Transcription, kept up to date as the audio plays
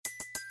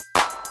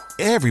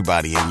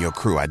Everybody in your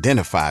crew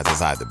identifies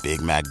as either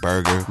Big Mac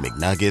Burger,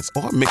 McNuggets,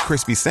 or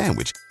McCrispy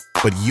Sandwich.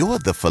 But you're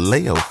the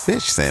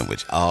Filet-O-Fish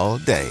Sandwich all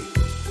day.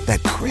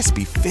 That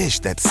crispy fish,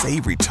 that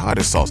savory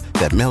tartar sauce,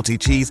 that melty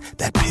cheese,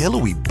 that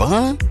pillowy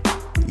bun.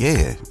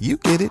 Yeah, you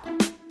get it.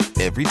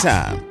 Every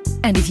time.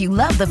 And if you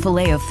love the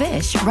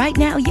Filet-O-Fish, right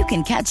now you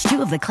can catch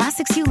two of the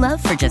classics you love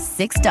for just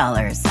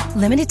 $6.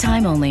 Limited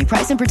time only.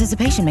 Price and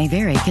participation may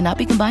vary. Cannot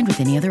be combined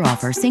with any other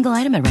offer. Single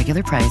item at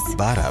regular price.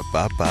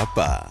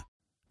 Ba-da-ba-ba-ba.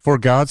 For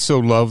God so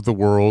loved the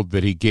world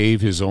that he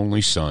gave his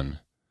only Son,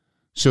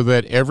 so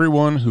that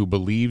everyone who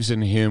believes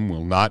in him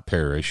will not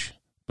perish,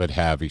 but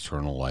have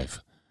eternal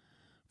life.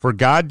 For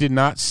God did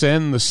not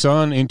send the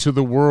Son into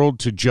the world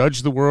to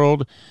judge the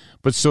world,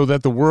 but so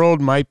that the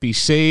world might be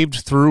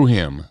saved through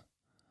him.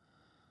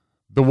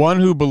 The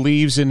one who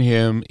believes in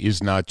him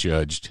is not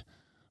judged.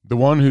 The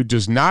one who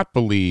does not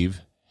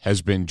believe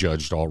has been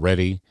judged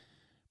already,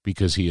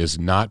 because he has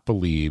not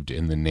believed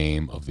in the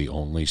name of the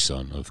only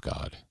Son of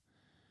God.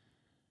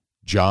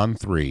 John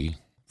 3,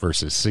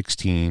 verses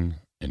 16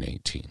 and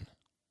 18.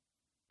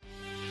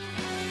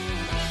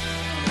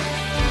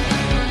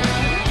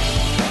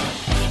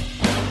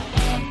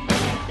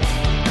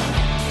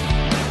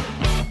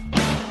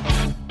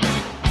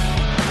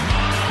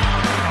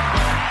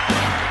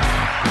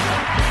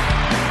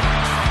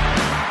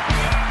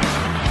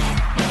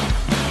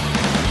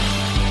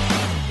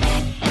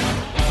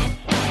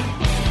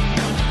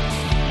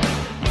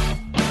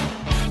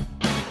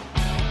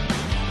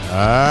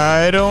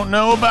 I don't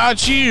know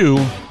about you,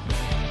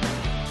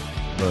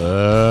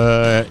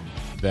 but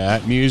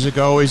that music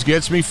always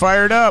gets me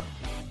fired up.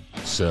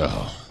 So,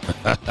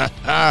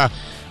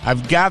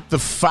 I've got the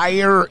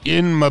fire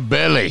in my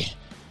belly.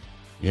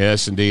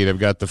 Yes, indeed, I've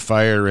got the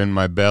fire in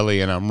my belly,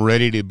 and I'm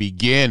ready to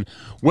begin.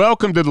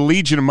 Welcome to the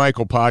Legion of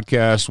Michael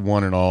podcast,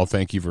 one and all.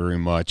 Thank you very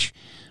much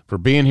for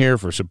being here,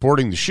 for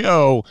supporting the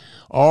show,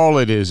 all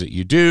it is that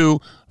you do.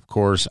 Of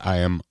course, I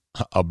am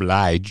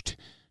obliged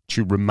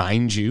to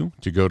remind you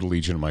to go to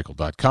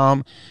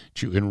legionofmichael.com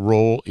to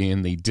enroll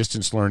in the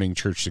Distance Learning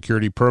Church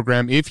Security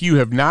Program. If you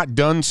have not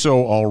done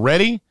so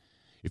already,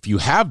 if you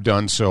have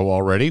done so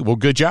already, well,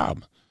 good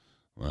job.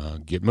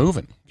 Get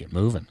moving.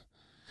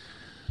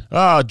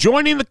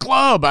 Joining the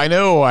club. I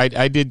know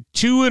I did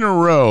two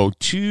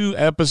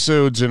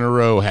episodes in a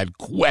row had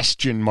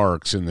question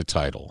marks in the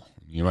title.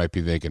 You might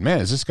be thinking,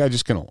 man, is this guy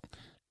just going to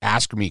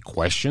ask me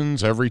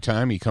questions every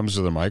time he comes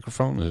to the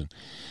microphone?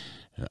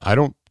 I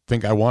don't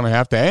think I want to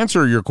have to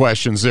answer your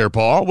questions there,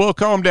 Paul. Well,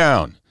 calm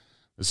down.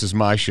 This is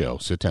my show.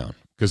 Sit down.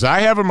 Because I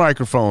have a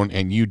microphone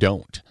and you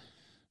don't.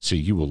 So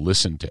you will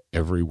listen to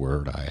every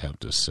word I have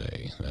to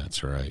say.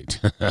 That's right.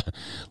 A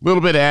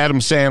little bit of Adam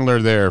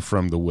Sandler there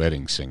from The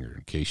Wedding Singer,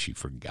 in case you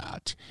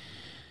forgot.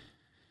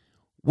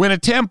 When a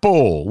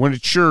temple, when a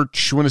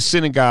church, when a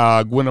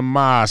synagogue, when a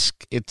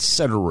mosque,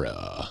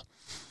 etc.,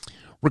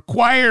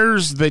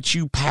 requires that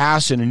you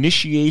pass an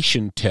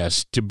initiation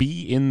test to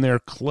be in their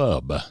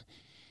club,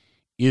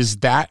 is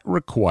that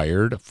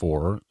required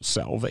for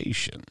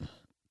salvation?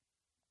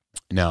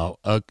 Now,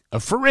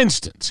 for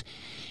instance,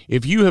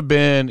 if you have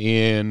been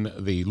in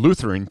the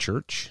Lutheran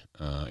church,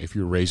 if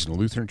you were raised in a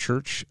Lutheran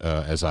church,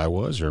 as I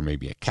was, or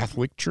maybe a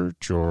Catholic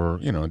church, or,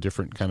 a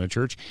different kind of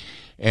church,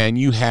 and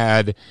you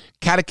had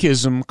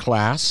catechism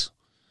class.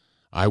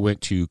 I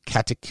went to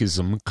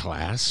catechism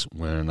class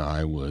when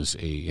I was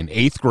in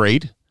 8th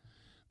grade.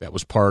 That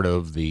was part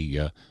of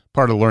the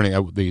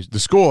learning. The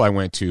school I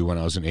went to when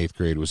I was in 8th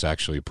grade was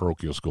actually a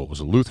parochial school. It was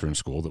a Lutheran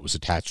school that was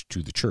attached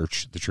to the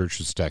church. The church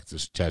was attached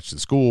to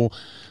the school.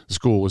 The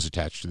school was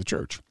attached to the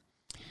church.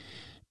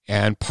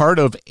 And part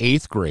of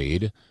 8th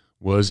grade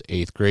was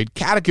 8th grade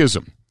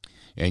catechism.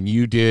 And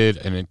you did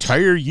an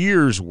entire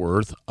year's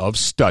worth of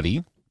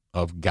study,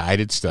 of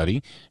guided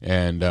study.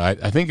 And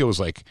I think it was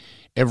like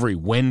every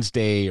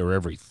Wednesday or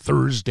every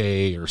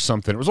Thursday or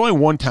something. It was only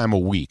one time a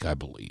week, I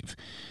believe.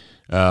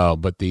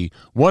 But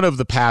one of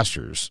the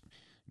pastors,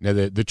 now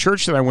the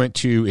church that I went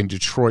to in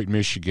Detroit,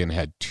 Michigan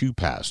had two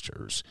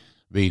pastors.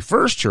 The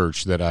first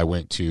church that I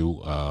went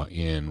to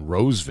in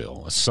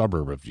Roseville, a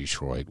suburb of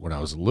Detroit, when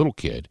I was a little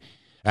kid,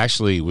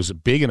 actually was a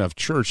big enough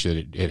church that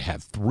it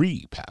had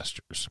 3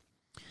 pastors.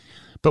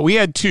 But we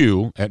had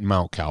 2 at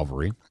Mount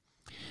Calvary,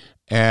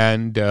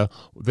 and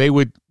they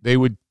would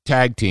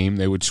tag team.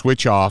 They would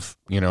switch off,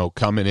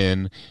 coming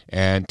in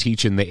and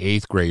teaching the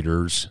 8th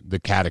graders the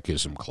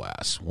catechism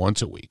class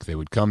once a week. They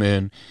would come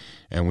in,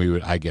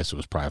 and I guess it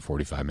was probably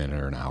a 45-minute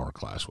or an hour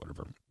class,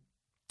 whatever.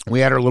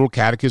 We had our little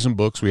catechism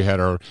books. We had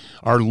our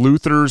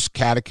Luther's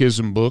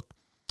catechism book,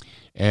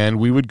 and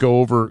we would go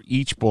over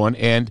each one.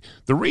 And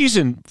the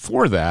reason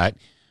for that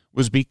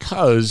was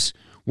because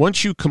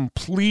once you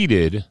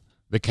completed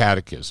the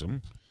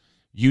catechism,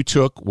 you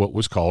took what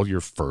was called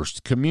your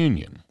first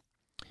communion.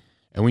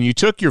 And when you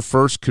took your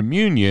first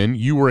communion,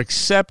 you were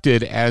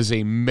accepted as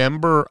a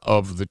member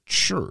of the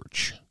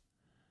church.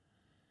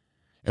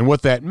 And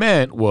what that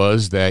meant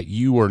was that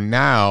you are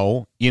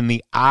now, in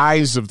the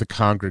eyes of the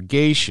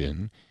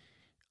congregation,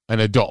 an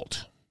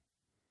adult.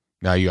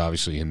 Now, you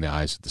obviously, in the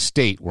eyes of the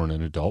state, weren't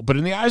an adult, but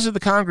in the eyes of the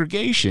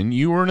congregation,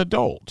 you were an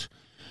adult.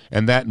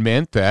 And that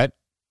meant that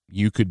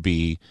you could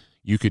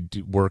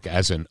work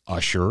as an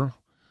usher.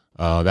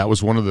 That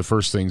was one of the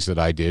first things that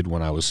I did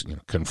when I was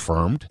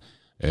confirmed,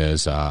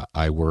 as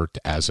I worked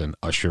as an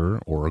usher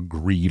or a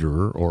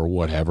greeter or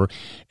whatever.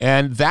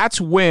 And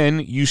that's when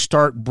you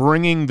start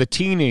bringing the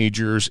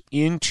teenagers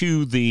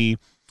into the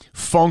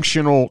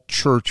functional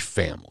church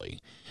family.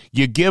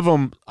 You give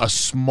them a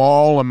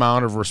small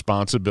amount of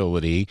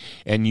responsibility,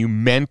 and you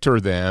mentor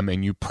them,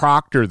 and you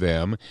proctor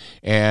them,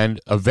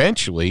 and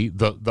eventually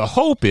the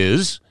hope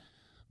is,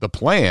 the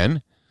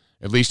plan,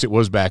 at least it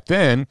was back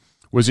then,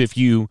 was if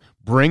you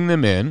bring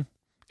them in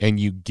and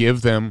you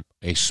give them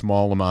a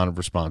small amount of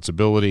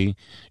responsibility,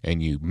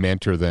 and you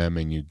mentor them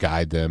and you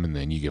guide them, and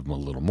then you give them a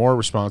little more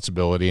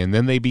responsibility, and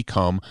then they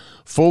become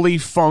fully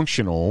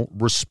functional,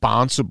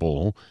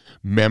 responsible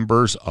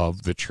members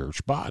of the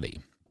church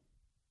body.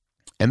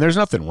 And there's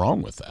nothing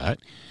wrong with that.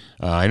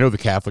 I know the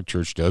Catholic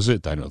Church does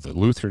it. I know the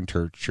Lutheran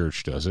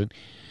Church does it,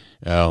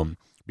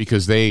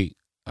 because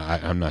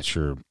I'm not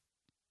sure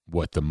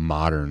what the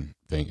modern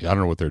thing, I don't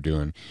know what they're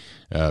doing.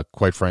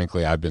 Quite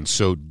frankly, I've been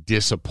so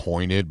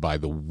disappointed by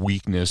the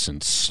weakness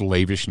and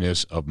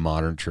slavishness of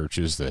modern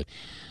churches that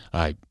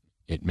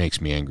it makes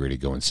me angry to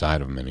go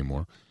inside of them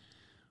anymore.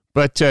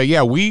 But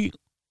yeah, we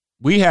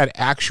had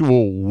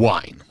actual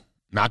wine,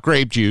 not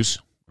grape juice,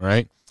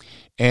 right?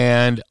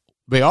 And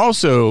they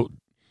also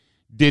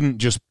didn't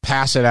just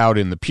pass it out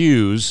in the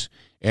pews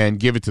and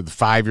give it to the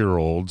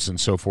 5-year-olds and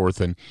so forth.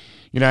 And,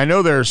 I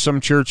know there are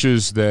some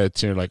churches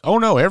that are like, oh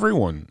no,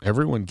 everyone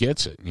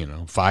gets it.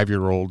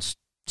 5-year-olds,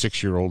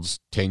 6-year-olds,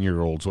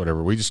 10-year-olds,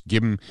 whatever. We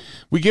give them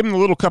a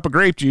little cup of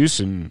grape juice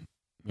and,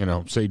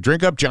 say,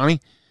 drink up, Johnny,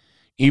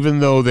 even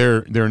though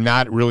they're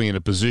not really in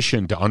a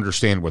position to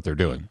understand what they're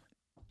doing.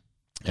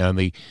 And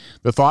the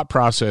thought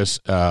process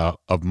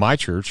of my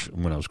church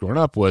when I was growing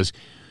up was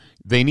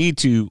they need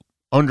to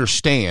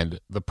understand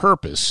the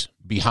purpose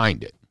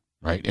behind it,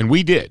 right? And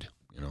we did.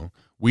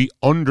 We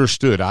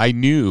understood. I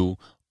knew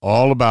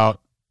all about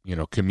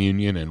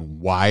communion and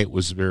why it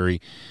was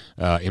very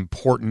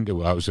important. It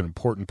was an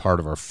important part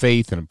of our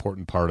faith, an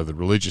important part of the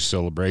religious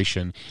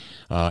celebration,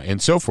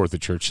 and so forth, the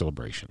church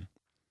celebration.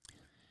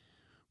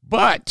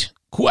 But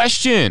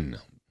question: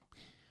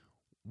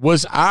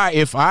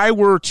 if I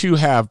were to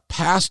have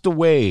passed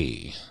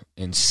away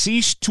and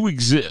ceased to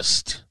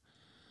exist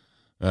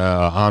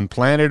on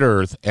planet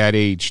Earth at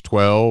age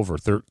 12 or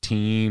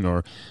 13,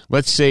 or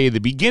let's say the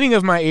beginning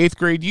of my 8th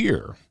grade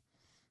year,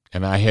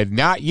 and I had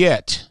not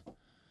yet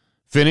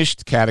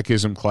finished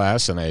catechism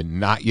class, and I had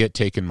not yet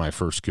taken my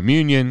first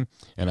communion,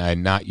 and I had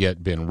not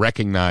yet been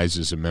recognized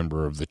as a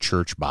member of the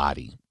church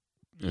body,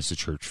 as the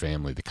church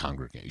family, the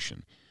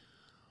congregation,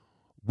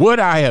 would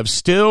I have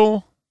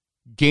still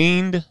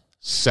gained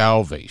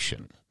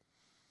salvation?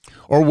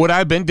 Or would I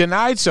have been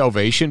denied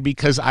salvation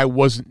because I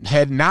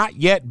had not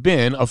yet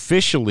been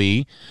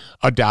officially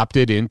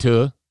adopted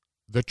into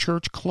the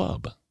church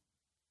club?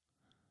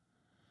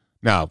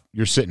 Now,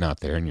 you're sitting out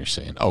there and you're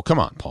saying, oh, come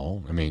on,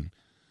 Paul. I mean,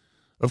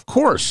 of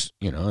course,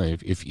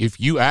 if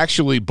you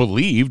actually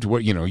believed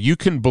what, you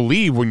can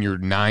believe when you're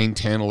 9,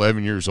 10,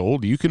 11 years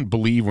old. You can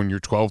believe when you're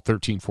 12,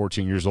 13,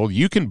 14 years old.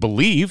 You can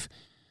believe,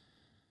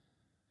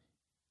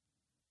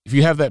 if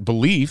you have that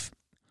belief,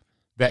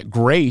 that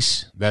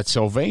grace, that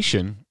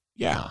salvation,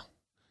 yeah,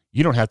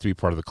 you don't have to be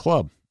part of the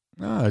club.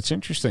 Oh, that's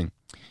interesting.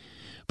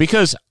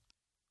 Because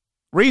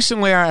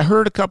recently I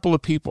heard a couple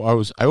of people,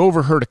 I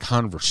overheard a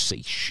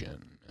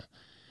conversation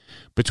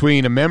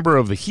between a member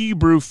of the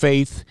Hebrew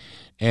faith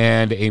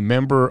and a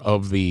member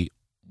of he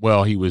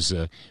was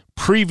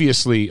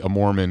previously a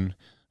Mormon,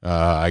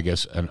 I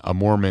guess a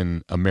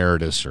Mormon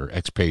emeritus or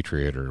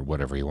expatriate or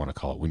whatever you want to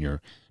call it when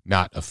you're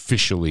not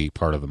officially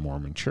part of the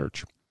Mormon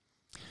church.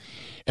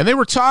 And they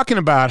were talking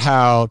about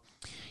how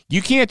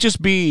you can't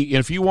just be,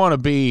 if you want to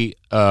be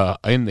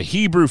in the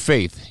Hebrew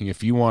faith,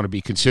 if you want to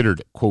be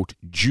considered, quote,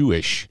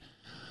 Jewish,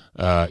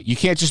 you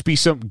can't just be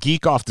some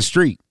geek off the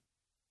street.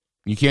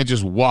 You can't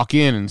just walk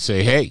in and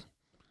say, hey.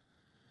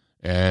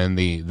 And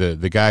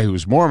the guy who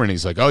was Mormon,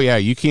 he's like, oh, yeah,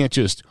 you can't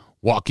just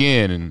walk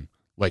in and,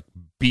 like,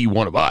 be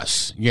one of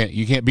us.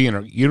 You can't be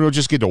you don't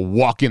just get to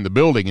walk in the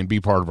building and be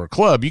part of our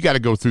club. You got to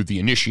go through the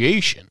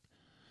initiation.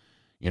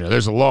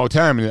 There's a long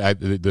time.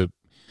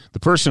 The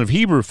person of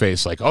Hebrew faith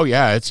is like, oh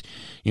yeah, it's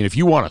if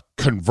you want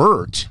to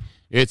convert,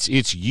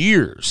 it's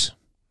years.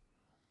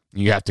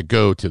 You have to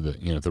go to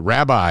the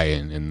rabbi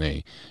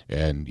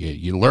and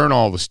you learn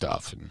all the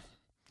stuff, and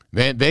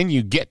then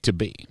you get to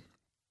be.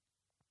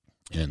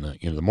 And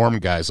the Mormon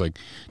guys like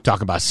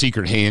talk about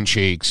secret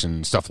handshakes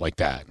and stuff like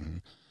that,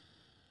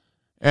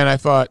 and I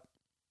thought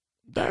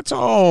that's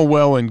all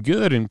well and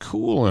good and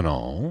cool and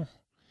all,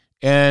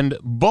 and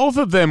both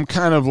of them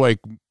kind of like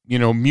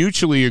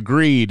mutually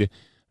agreed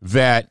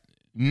that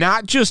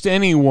not just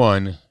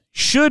anyone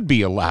should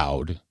be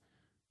allowed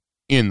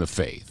in the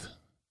faith.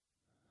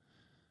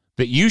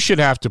 That you should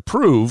have to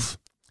prove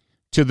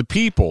to the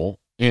people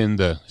in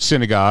the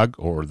synagogue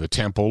or the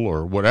temple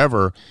or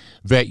whatever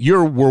that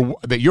you're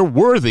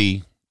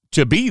worthy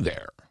to be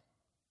there.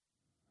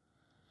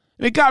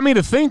 And it got me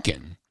to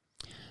thinking,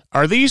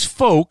 are these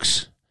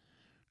folks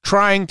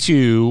trying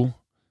to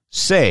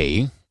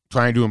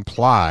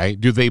imply,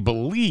 do they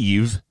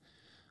believe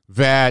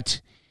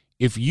that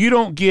if you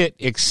don't get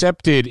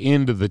accepted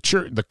into the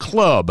church, the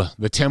club,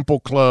 the temple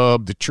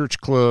club, the church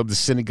club, the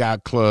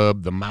synagogue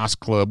club, the mosque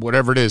club,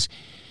 whatever it is,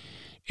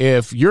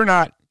 if you're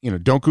not,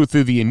 don't go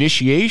through the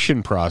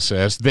initiation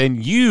process,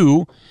 then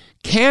you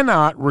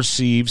cannot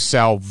receive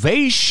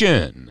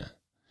salvation.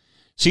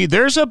 See,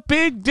 there's a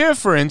big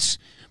difference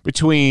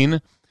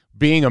between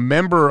being a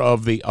member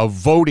of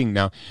voting.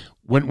 Now,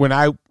 when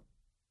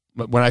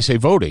I say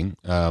voting,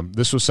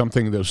 this was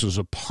something that was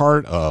a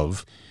part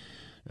of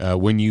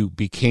when you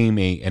became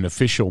an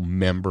official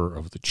member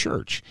of the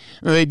church.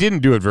 Now, they didn't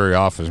do it very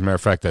often. As a matter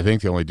of fact, I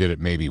think they only did it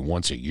maybe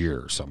once a year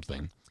or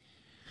something.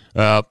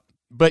 But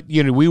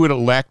we would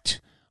elect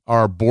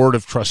our board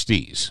of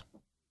trustees,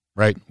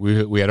 right?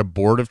 We had a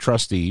board of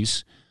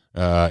trustees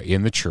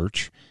in the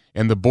church,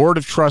 and the board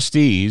of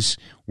trustees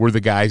were the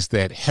guys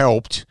that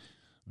helped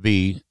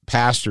the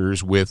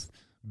pastors with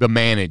the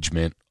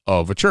management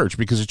of a church,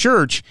 because a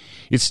church,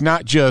 it's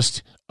not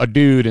just a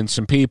dude and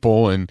some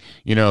people and,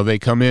 they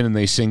come in and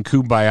they sing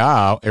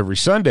Kumbaya every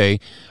Sunday.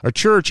 A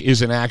church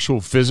is an actual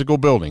physical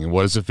building. And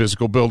what does a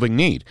physical building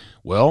need?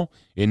 Well,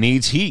 it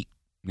needs heat,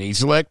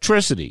 needs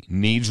electricity,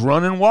 needs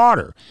running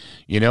water.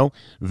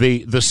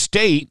 The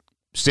state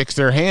sticks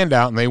their hand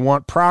out and they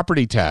want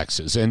property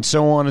taxes and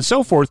so on and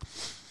so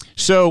forth.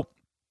 So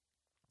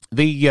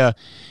the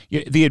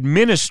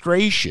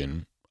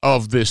administration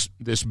of this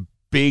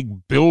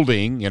big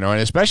building, and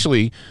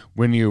especially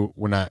when you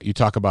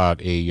talk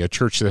about a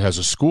church that has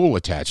a school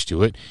attached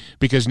to it,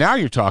 because now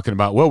you're talking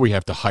about, well, we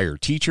have to hire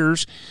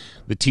teachers.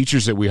 The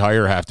teachers that we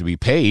hire have to be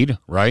paid,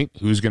 right?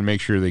 Who's going to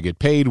make sure they get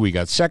paid? We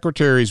got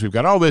secretaries, we've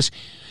got all this.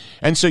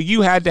 And so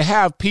you had to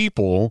have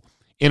people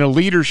in a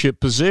leadership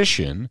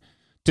position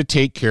to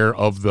take care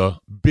of the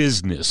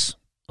business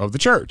of the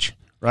church,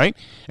 right?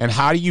 And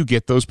how do you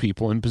get those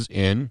people in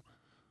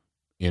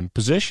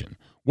position?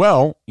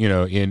 Well,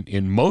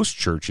 in most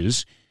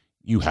churches,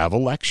 you have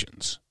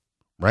elections,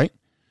 right?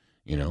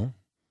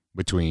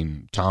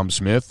 Between Tom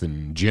Smith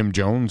and Jim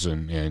Jones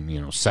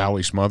and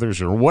Sally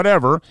Smothers or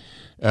whatever,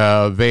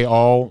 they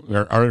all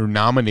are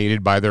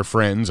nominated by their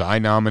friends. I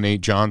nominate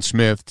John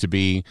Smith to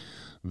be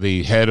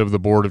the head of the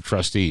board of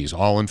trustees,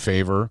 all in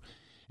favor,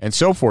 and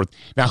so forth.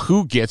 Now,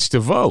 who gets to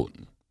vote?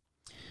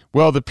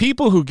 Well, the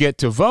people who get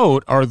to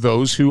vote are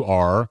those who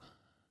are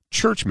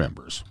church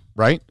members,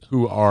 right?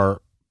 Who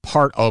are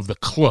part of the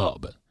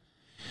club,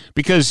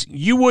 because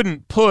you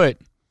wouldn't put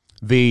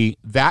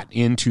that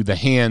into the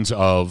hands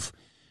of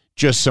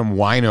just some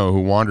wino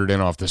who wandered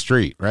in off the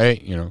street,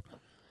 right?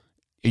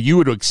 You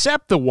would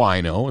accept the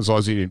wino as long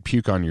as he didn't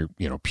puke on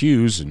your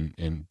pews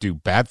and do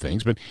bad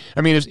things. But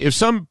I mean, if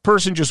some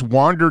person just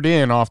wandered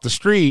in off the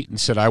street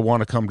and said, I want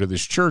to come to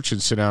this church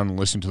and sit down and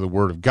listen to the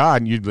word of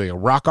God, and you'd be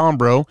like, rock on,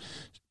 bro,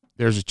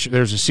 there's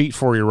a seat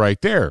for you right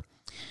there.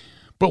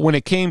 But when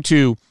it came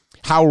to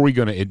how are we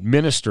going to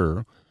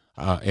administer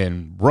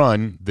and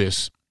run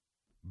this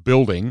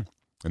building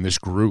and this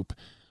group,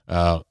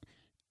 the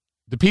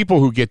people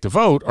who get to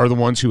vote are the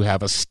ones who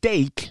have a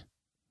stake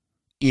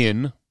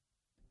in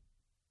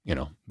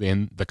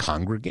the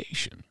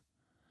congregation.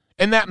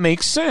 And that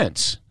makes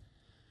sense.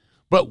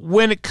 But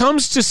when it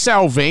comes to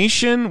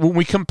salvation, when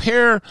we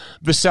compare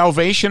the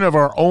salvation of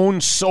our own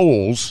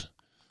souls,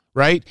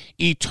 right,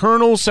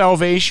 eternal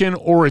salvation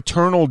or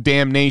eternal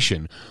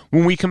damnation,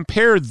 when we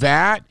compare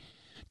that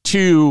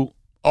to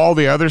all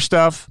the other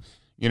stuff,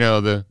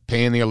 the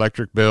paying the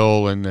electric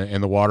bill and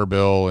the water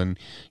bill and,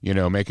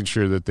 making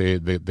sure that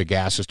the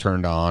gas is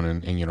turned on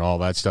and all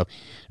that stuff.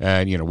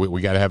 And,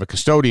 we got to have a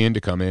custodian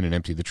to come in and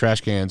empty the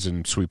trash cans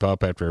and sweep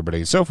up after everybody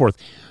and so forth.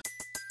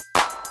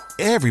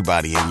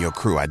 Everybody in your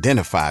crew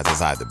identifies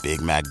as either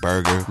Big Mac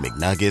Burger,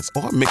 McNuggets,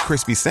 or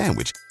McCrispy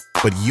Sandwich.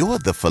 But you're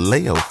the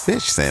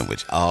Filet-O-Fish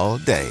Sandwich all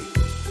day.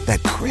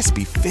 That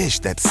crispy fish,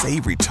 that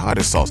savory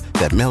tartar sauce,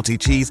 that melty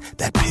cheese,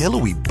 that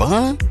pillowy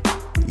bun.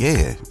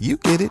 Yeah, you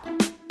get it.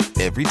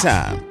 Every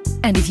time.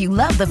 And if you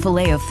love the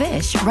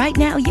Filet-O-Fish, right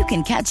now you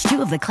can catch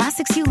two of the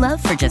classics you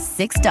love for just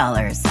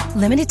 $6.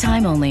 Limited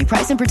time only.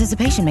 Price and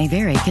participation may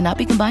vary. Cannot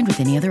be combined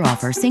with any other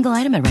offer. Single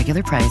item at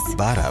regular price.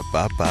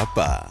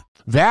 Ba-da-ba-ba-ba.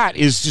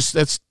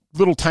 That's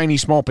little tiny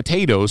small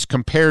potatoes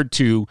compared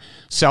to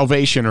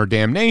salvation or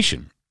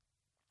damnation.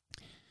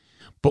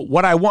 But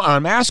what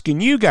I'm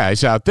asking you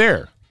guys out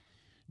there,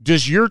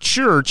 does your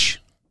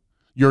church,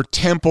 your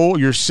temple,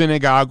 your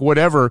synagogue,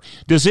 whatever,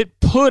 does it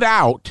put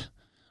out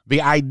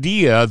the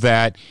idea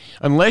that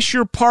unless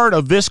you're part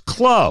of this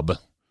club,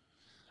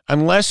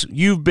 unless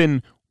you've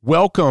been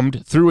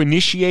welcomed through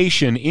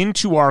initiation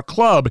into our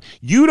club,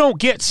 you don't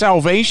get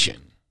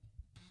salvation?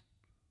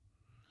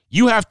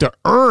 You have to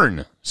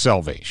earn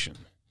salvation.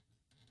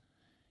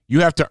 You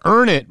have to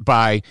earn it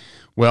by,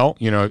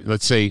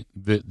 let's say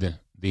the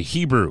the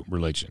Hebrew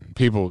religion.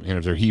 People,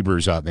 if they're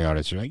Hebrews out in the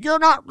audience, they're like, you're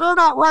not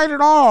right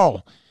at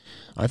all.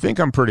 I think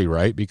I'm pretty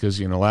right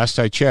because, last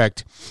I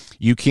checked,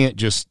 you can't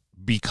just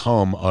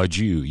become a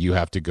Jew. You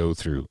have to go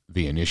through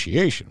the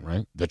initiation,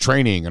 right? The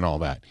training and all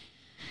that.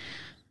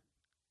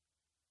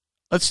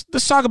 Let's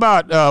talk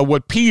about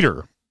what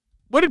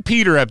did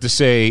Peter have to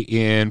say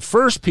in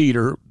 1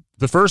 Peter,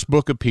 the first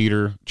book of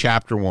Peter,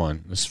 chapter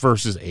 1. This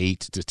verse is 8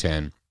 to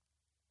 10.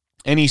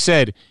 And he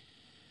said,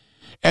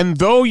 and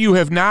though you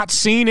have not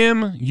seen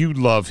him, you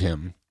love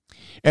him.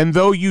 And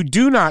though you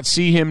do not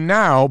see him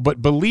now,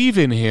 but believe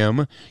in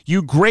him,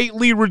 you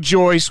greatly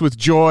rejoice with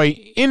joy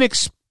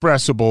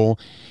inexpressible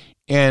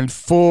and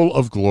full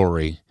of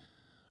glory,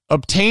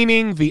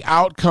 obtaining the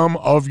outcome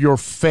of your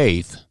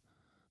faith,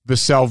 the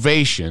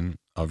salvation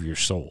of your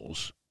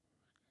souls.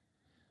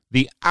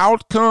 The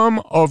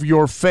outcome of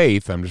your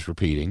faith, I'm just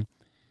repeating,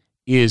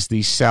 is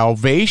the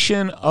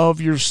salvation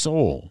of your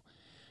soul.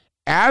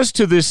 As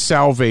to this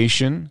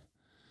salvation,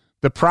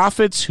 the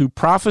prophets who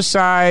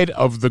prophesied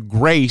of the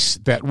grace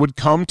that would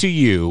come to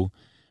you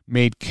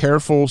made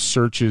careful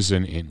searches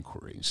and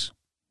inquiries.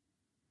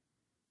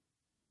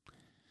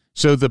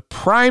 So the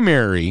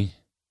primary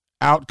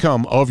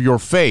outcome of your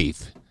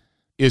faith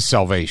is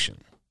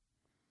salvation.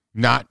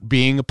 Not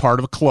being a part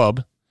of a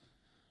club,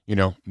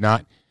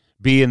 not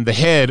being the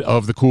head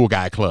of the cool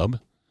guy club.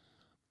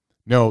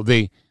 No,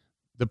 the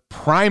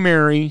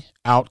primary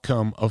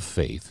outcome of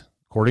faith,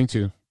 according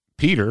to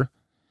Peter,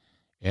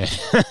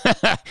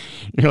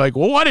 you're like,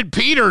 well, what did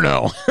Peter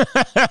know?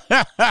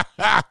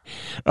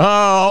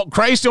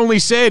 Christ only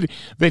said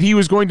that he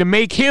was going to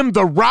make him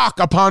the rock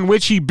upon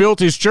which he built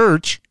his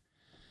church.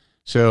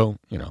 So,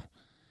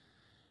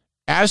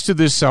 as to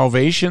this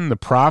salvation, the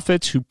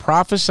prophets who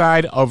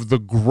prophesied of the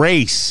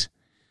grace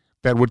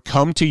that would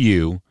come to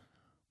you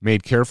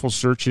made careful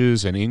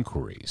searches and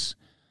inquiries.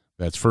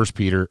 That's 1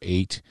 Peter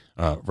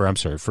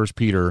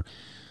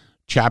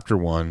chapter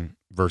 1,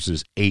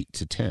 verses 8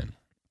 to 10.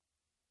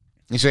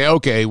 You say,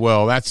 okay,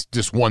 well, that's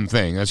just one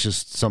thing. That's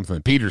just something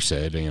that Peter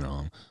said,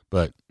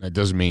 but that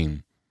doesn't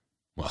mean,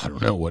 well, I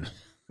don't know what.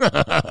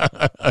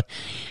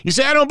 You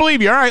say, I don't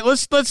believe you. All right,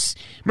 let's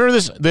remember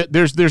this.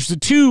 There's the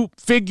two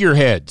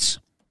figureheads,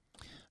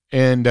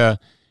 and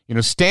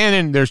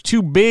standing. There's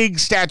two big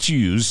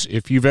statues.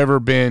 If you've ever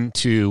been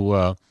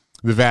to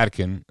the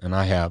Vatican, and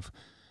I have,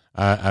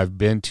 I've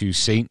been to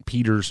St.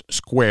 Peter's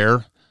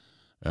Square.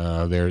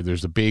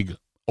 There's a big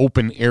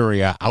open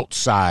area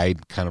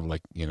outside, kind of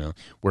like,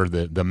 where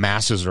the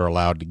masses are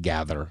allowed to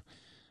gather.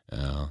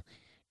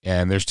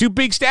 And there's two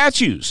big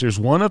statues. There's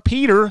one of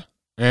Peter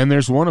and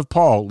there's one of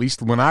Paul. At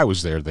least when I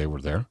was there, they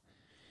were there.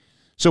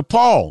 So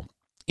Paul,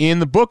 in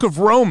the book of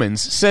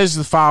Romans, says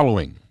the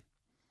following.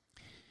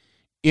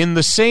 In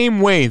the same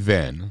way,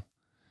 then,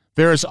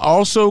 there has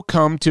also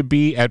come to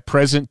be at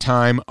present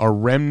time a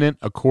remnant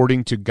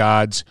according to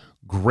God's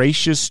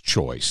gracious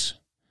choice.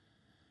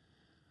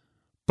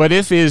 But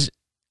if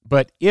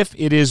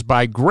it is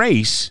by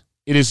grace,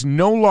 it is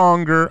no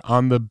longer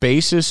on the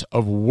basis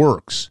of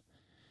works,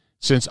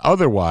 since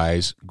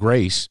otherwise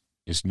grace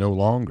is no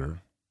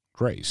longer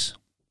grace.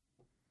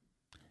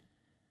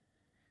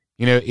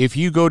 If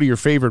you go to your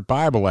favorite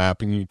Bible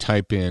app and you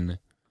type in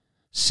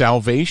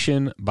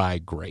salvation by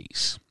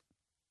grace,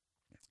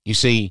 you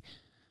see,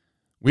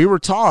 we were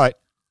taught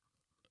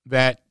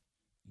that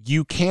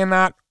you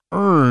cannot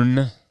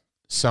earn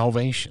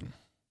salvation.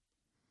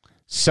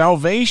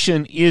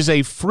 Salvation is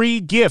a free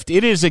gift.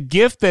 It is a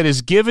gift that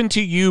is given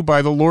to you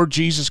by the Lord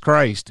Jesus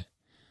Christ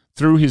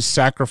through his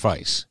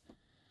sacrifice.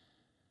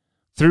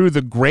 Through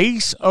the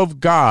grace of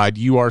God,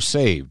 you are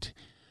saved.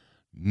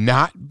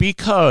 Not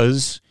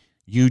because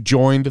you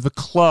joined the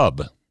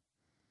club.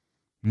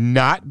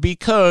 Not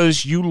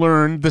because you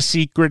learned the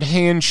secret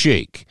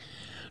handshake.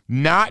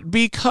 Not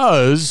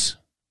because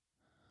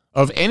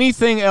of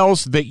anything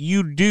else that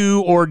you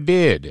do or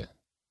did.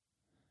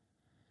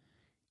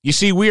 You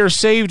see, we are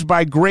saved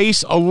by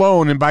grace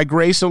alone, and by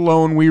grace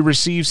alone we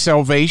receive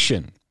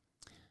salvation.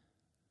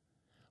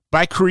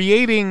 By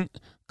creating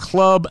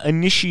club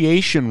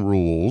initiation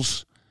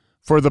rules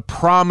for the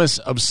promise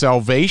of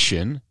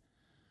salvation,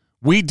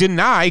 we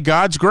deny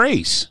God's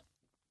grace.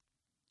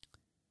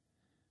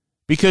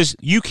 Because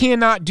you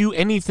cannot do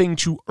anything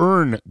to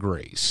earn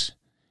grace.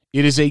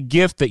 It is a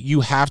gift that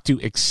you have to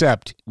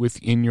accept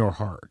within your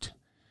heart.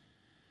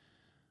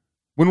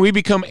 When we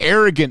become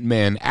arrogant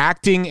men,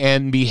 acting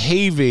and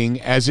behaving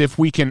as if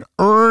we can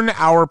earn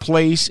our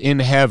place in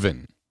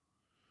heaven.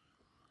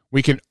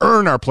 We can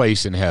earn our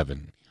place in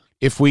heaven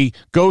if we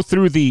go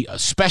through the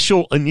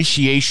special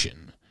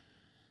initiation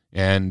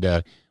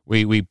and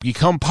we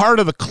become part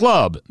of the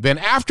club. Then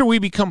after we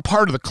become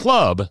part of the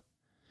club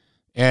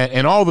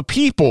and all the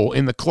people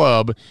in the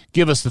club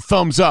give us the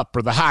thumbs up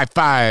or the high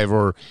five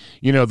or,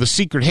 the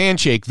secret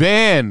handshake,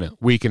 then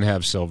we can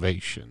have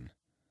salvation.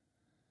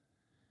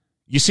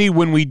 You see,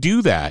 when we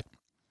do that,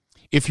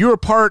 if you're a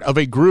part of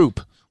a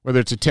group,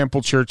 whether it's a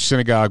temple, church,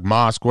 synagogue,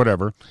 mosque,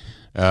 whatever,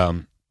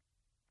 when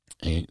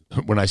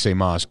I say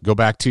mosque, go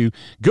back to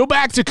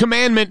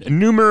commandment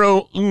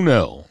numero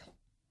uno.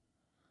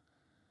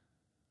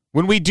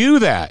 When we do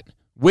that,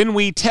 when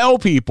we tell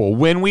people,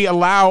 when we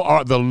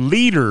allow the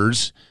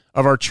leaders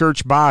of our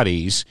church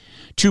bodies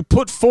to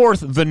put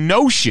forth the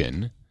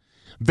notion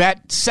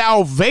that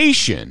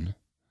salvation,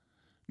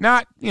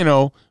 not,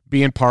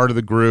 being part of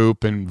the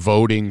group and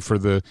voting for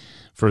the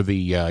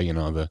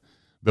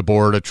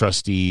board of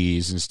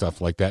trustees and stuff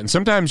like that. And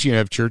sometimes you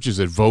have churches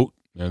that vote,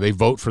 they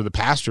vote for the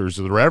pastors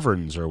or the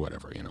reverends or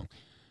whatever,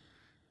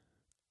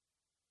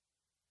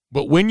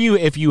 But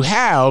if you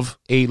have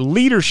a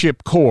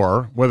leadership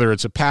core, whether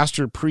it's a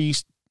pastor,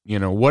 priest,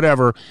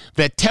 whatever,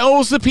 that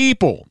tells the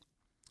people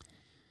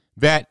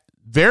that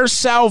their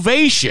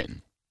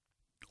salvation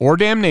or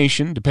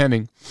damnation,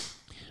 depending,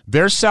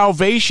 their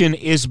salvation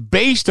is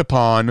based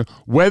upon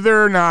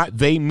whether or not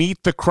they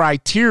meet the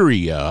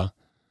criteria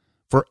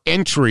for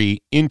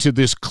entry into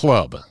this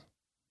club.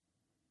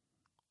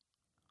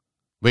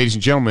 Ladies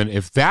and gentlemen,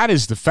 if that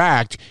is the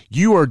fact,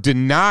 you are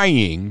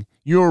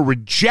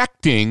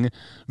rejecting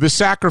the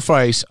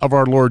sacrifice of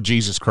our Lord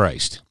Jesus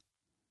Christ.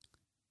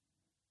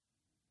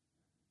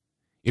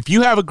 If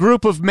you have a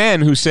group of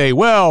men who say,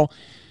 well,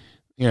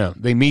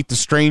 they meet the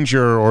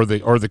stranger or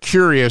the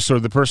curious or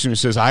the person who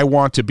says, I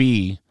want to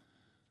be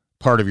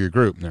part of your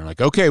group. And they're like,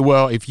 okay,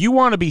 well, if you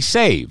want to be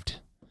saved,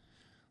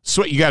 that's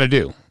what you got to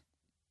do.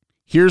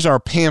 Here's our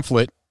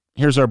pamphlet.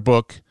 Here's our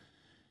book.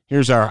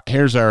 Here's our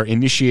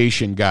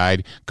initiation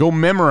guide. Go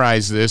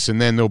memorize this,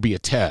 and then there'll be a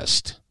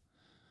test.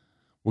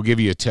 We'll give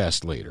you a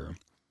test later.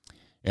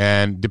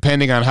 And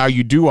depending on how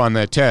you do on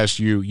that test,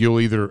 you'll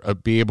either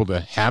be able to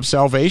have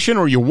salvation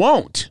or you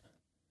won't.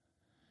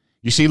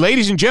 You see,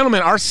 ladies and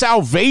gentlemen, our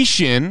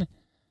salvation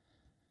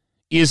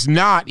is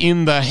not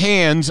in the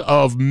hands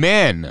of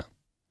men, in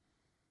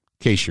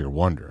case you're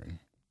wondering.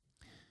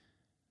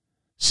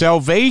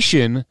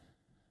 Salvation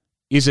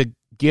is a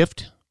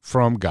gift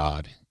from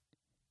God.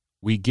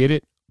 We get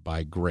it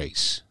by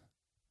grace.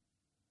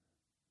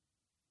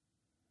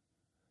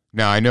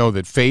 Now, I know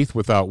that faith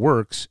without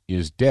works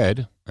is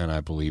dead, and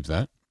I believe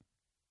that.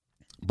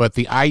 But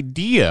the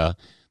idea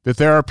that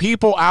there are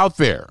people out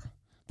there,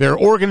 there are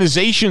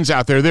organizations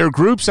out there, there are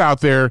groups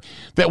out there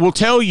that will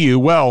tell you,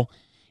 well,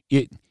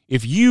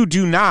 if you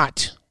do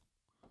not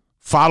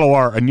follow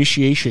our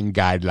initiation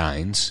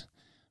guidelines,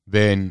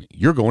 then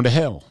you're going to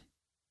hell.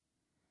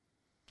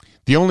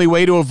 The only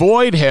way to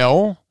avoid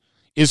hell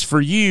is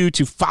for you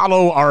to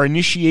follow our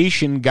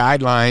initiation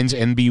guidelines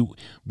and be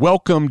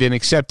welcomed and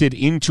accepted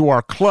into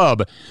our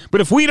club. But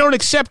if we don't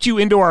accept you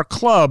into our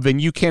club, then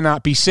you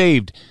cannot be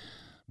saved.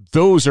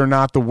 Those are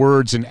not the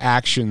words and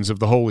actions of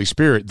the Holy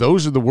Spirit.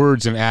 Those are the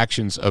words and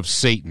actions of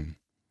Satan.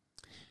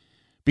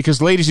 Because,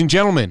 ladies and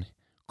gentlemen,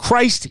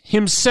 Christ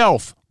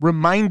himself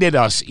reminded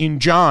us in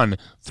John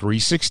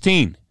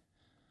 3:16,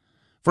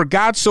 "For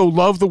God so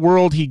loved the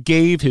world, he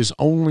gave his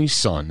only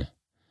Son,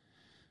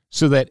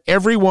 so that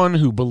everyone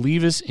who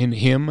believeth in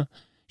him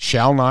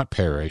shall not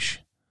perish,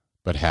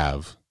 but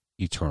have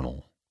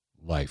eternal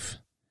life."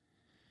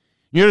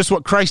 You notice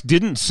what Christ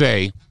didn't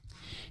say.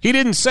 He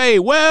didn't say,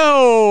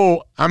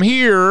 well, I'm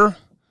here,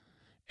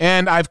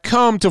 and I've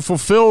come to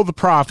fulfill the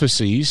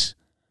prophecies.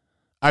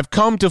 I've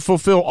come to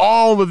fulfill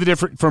all of the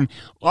different,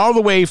 all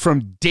the way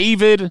from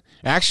David,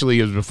 actually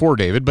it was before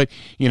David, but,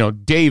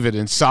 David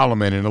and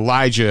Solomon and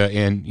Elijah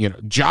and,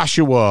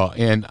 Joshua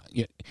and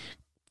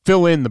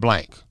fill in the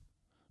blank.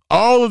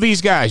 All of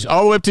these guys,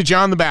 all the way up to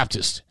John the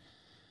Baptist.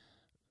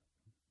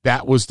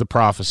 That was the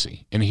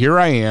prophecy. And here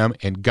I am,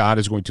 and God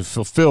is going to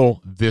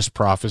fulfill this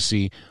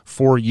prophecy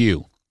for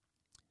you.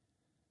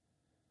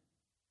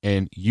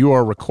 And you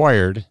are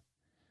required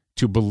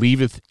to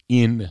believeth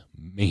in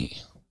me.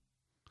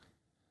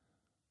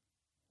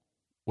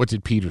 What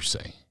did Peter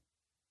say?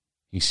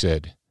 He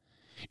said,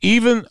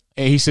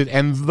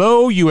 and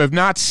though you have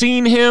not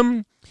seen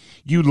him,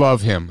 you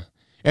love him.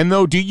 And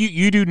though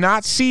you do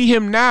not see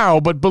him now,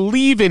 but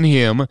believe in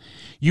him,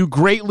 you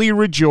greatly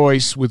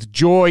rejoice with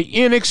joy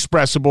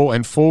inexpressible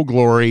and full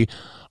glory,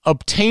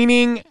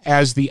 obtaining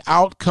as the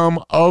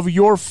outcome of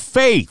your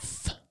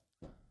faith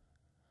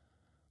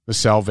the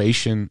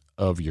salvation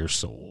of your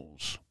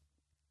souls.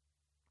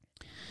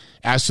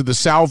 As to the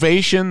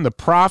salvation, the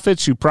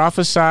prophets who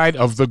prophesied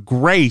of the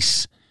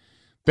grace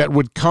that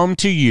would come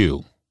to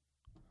you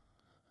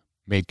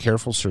made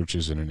careful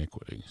searches in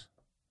iniquities.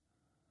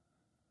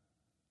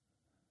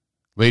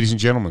 Ladies and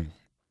gentlemen,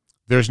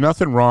 there's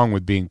nothing wrong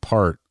with being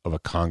part of a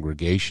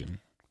congregation.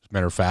 As a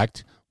matter of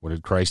fact, what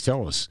did Christ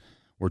tell us?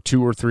 Where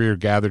 2 or 3 are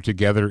gathered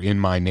together in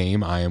my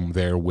name, I am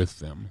there with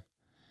them.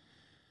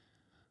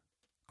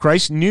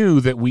 Christ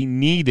knew that we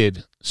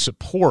needed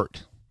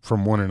support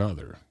from one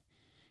another.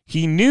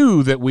 He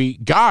knew that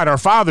God, our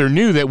Father,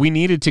 knew that we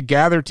needed to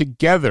gather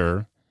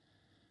together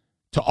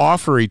to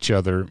offer each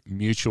other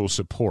mutual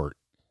support,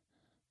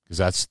 because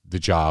that's the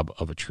job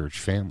of a church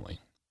family.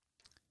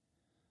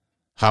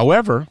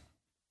 However,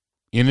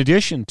 in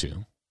addition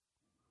to,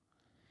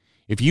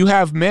 if you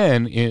have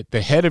men at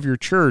the head of your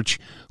church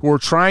who are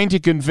trying to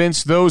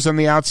convince those on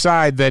the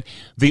outside that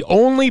the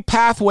only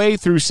pathway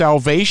through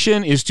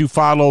salvation is to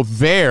follow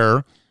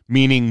their,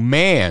 meaning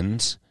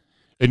man's,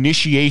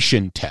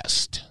 initiation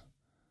test,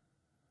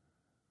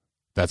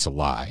 That's a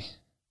lie.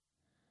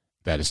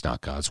 That is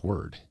not God's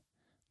word.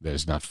 That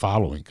is not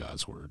following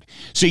God's word.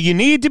 So you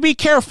need to be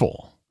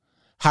careful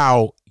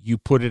how you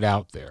put it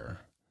out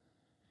there.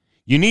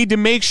 You need to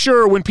make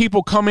sure when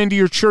people come into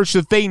your church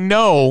that they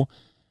know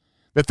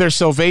that their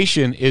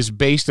salvation is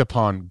based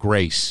upon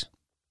grace,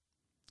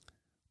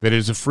 that it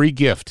is a free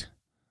gift,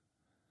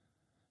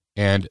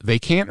 and they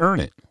can't earn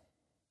it.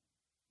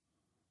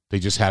 They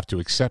just have to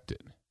accept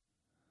it.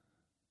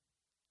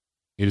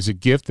 It is a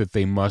gift that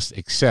they must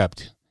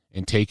accept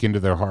and take into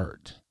their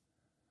heart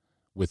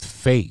with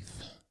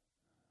faith,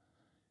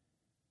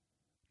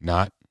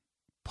 not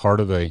part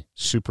of a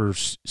super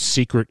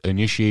secret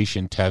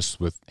initiation test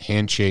with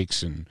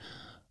handshakes and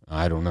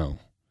I don't know.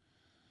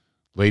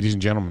 Ladies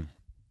and gentlemen,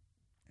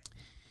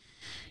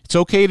 it's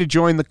okay to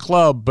join the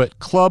club, but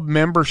club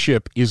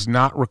membership is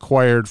not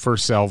required for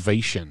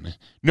salvation.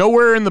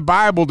 Nowhere in the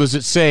Bible does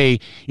it say,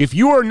 if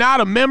you are not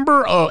a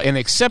member, an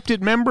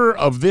accepted member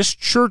of this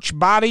church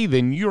body,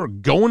 then you're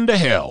going to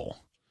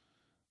hell.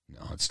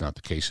 No, it's not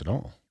the case at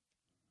all.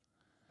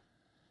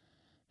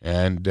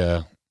 And,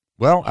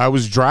 I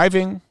was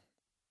driving,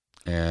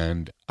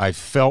 and I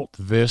felt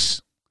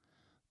this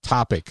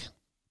topic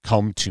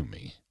come to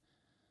me.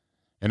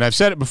 And I've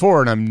said it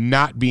before, and I'm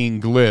not being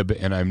glib,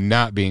 and I'm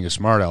not being a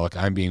smart aleck.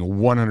 I'm being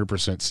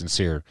 100%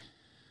 sincere.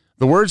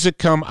 The words that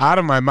come out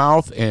of my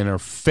mouth and are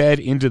fed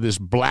into this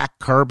black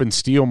carbon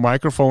steel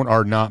microphone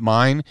are not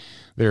mine.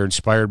 They're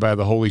inspired by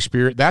the Holy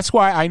Spirit. That's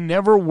why I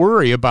never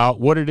worry about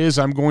what it is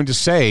I'm going to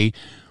say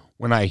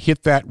when I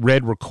hit that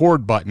red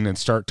record button and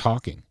start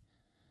talking.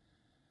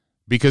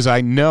 Because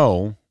I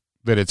know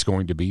that it's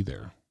going to be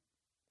there.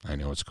 I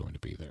know it's going to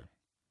be there.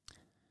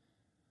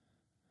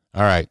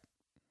 All right.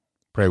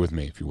 Pray with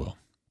me, if you will.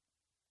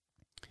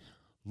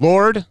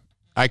 Lord,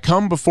 I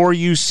come before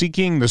you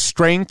seeking the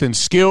strength and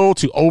skill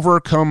to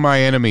overcome my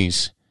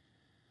enemies.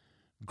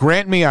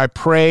 Grant me, I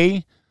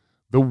pray,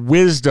 the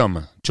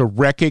wisdom to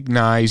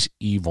recognize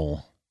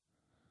evil,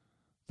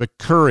 the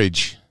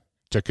courage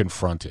to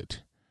confront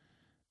it,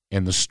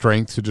 and the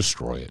strength to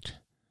destroy it.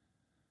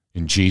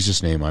 In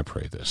Jesus' name I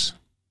pray this.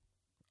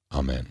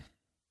 Amen.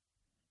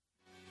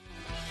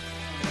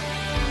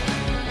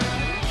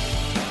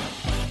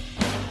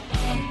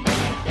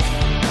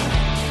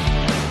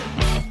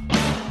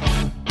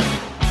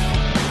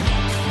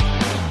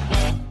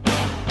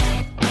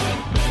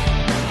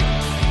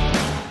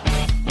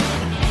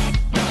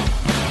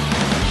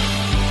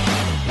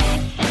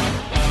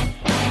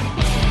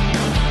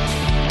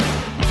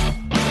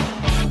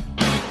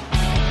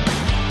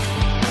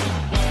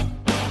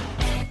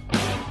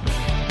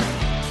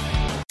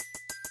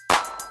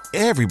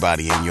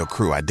 Everybody in your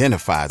crew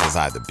identifies as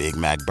either Big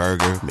Mac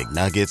Burger,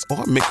 McNuggets,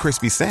 or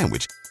McCrispy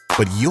Sandwich.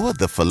 But you're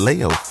the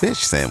Filet-O-Fish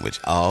Sandwich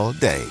all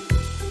day.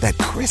 That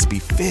crispy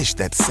fish,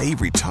 that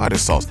savory tartar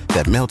sauce,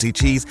 that melty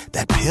cheese,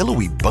 that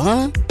pillowy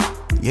bun.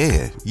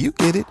 Yeah, you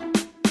get it.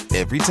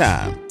 Every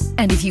time.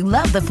 And if you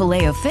love the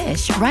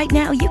Filet-O-Fish, right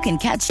now you can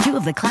catch two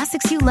of the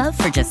classics you love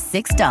for just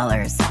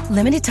 $6.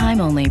 Limited time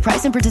only.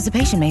 Price and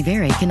participation may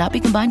vary. Cannot be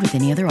combined with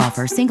any other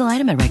offer. Single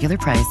item at regular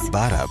price.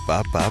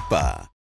 Ba-da-ba-ba-ba.